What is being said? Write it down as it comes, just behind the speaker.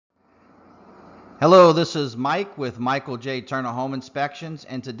Hello, this is Mike with Michael J. Turner Home Inspections,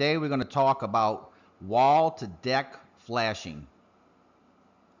 and today we're going to talk about wall to deck flashing.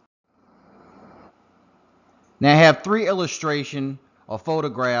 Now I have three illustration or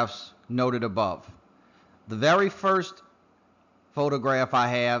photographs noted above. The very first photograph I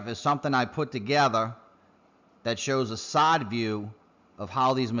have is something I put together that shows a side view of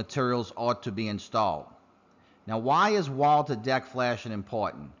how these materials ought to be installed. Now, why is wall to deck flashing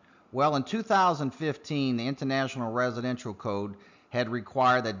important? Well, in 2015, the International Residential Code had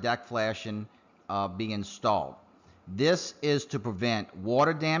required that deck flashing be installed. This is to prevent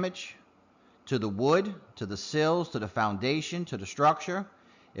water damage to the wood, to the sills, to the foundation, to the structure.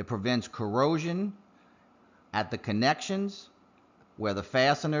 It prevents corrosion at the connections where the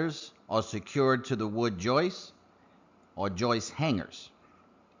fasteners are secured to the wood joists or joist hangers.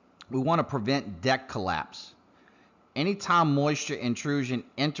 We want to prevent deck collapse. Anytime moisture intrusion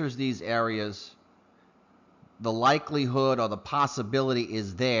enters these areas, the likelihood or the possibility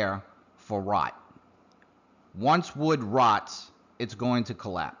is there for rot. Once wood rots, it's going to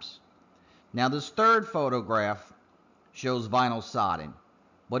collapse. Now, this third photograph shows vinyl siding,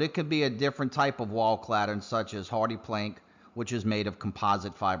 but it could be a different type of wall cladding, such as Hardy Plank, which is made of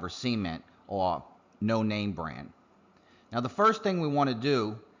composite fiber cement or no name brand. Now, the first thing we want to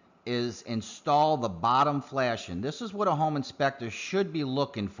do is install the bottom flashing. This is what a home inspector should be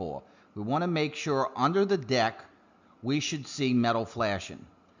looking for. We want to make sure under the deck we should see metal flashing.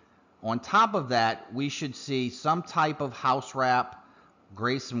 On top of that, we should see some type of house wrap,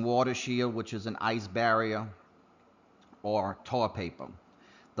 Grayson water shield, which is an ice barrier, or tar paper.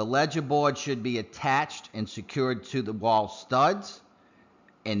 The ledger board should be attached and secured to the wall studs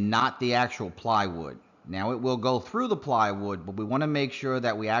and not the actual plywood. Now, it will go through the plywood, but we want to make sure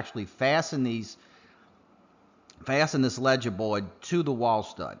that we actually fasten this ledger board to the wall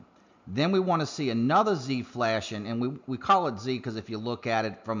stud. Then we want to see another Z flashing, and we call it Z because if you look at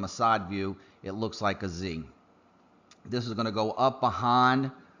it from a side view, it looks like a Z. This is going to go up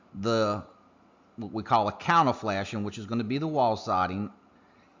behind what we call a counter flashing, which is going to be the wall siding.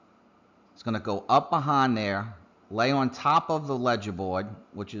 It's going to go up behind there, lay on top of the ledger board,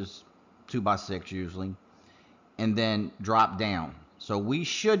 which is 2x6 usually, and then drop down. So we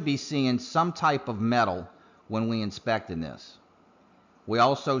should be seeing some type of metal when we inspecting this. We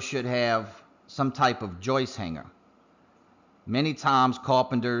also should have some type of joist hanger. Many times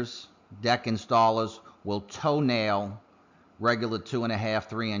carpenters, deck installers will toe nail regular 2.5,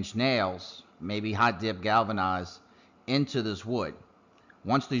 3-inch nails, maybe hot dip galvanized, into this wood.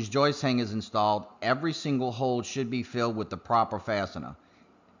 Once these joist hangers installed, every single hole should be filled with the proper fastener,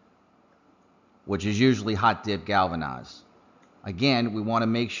 which is usually hot dip galvanized. Again, we want to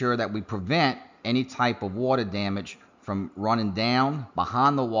make sure that we prevent any type of water damage from running down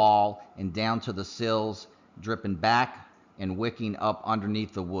behind the wall and down to the sills, dripping back and wicking up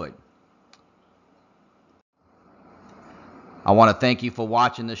underneath the wood. I want to thank you for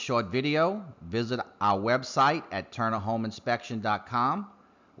watching this short video. Visit our website at turnerhomeinspection.com.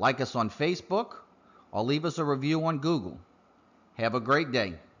 Like us on Facebook or leave us a review on Google. Have a great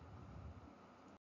day.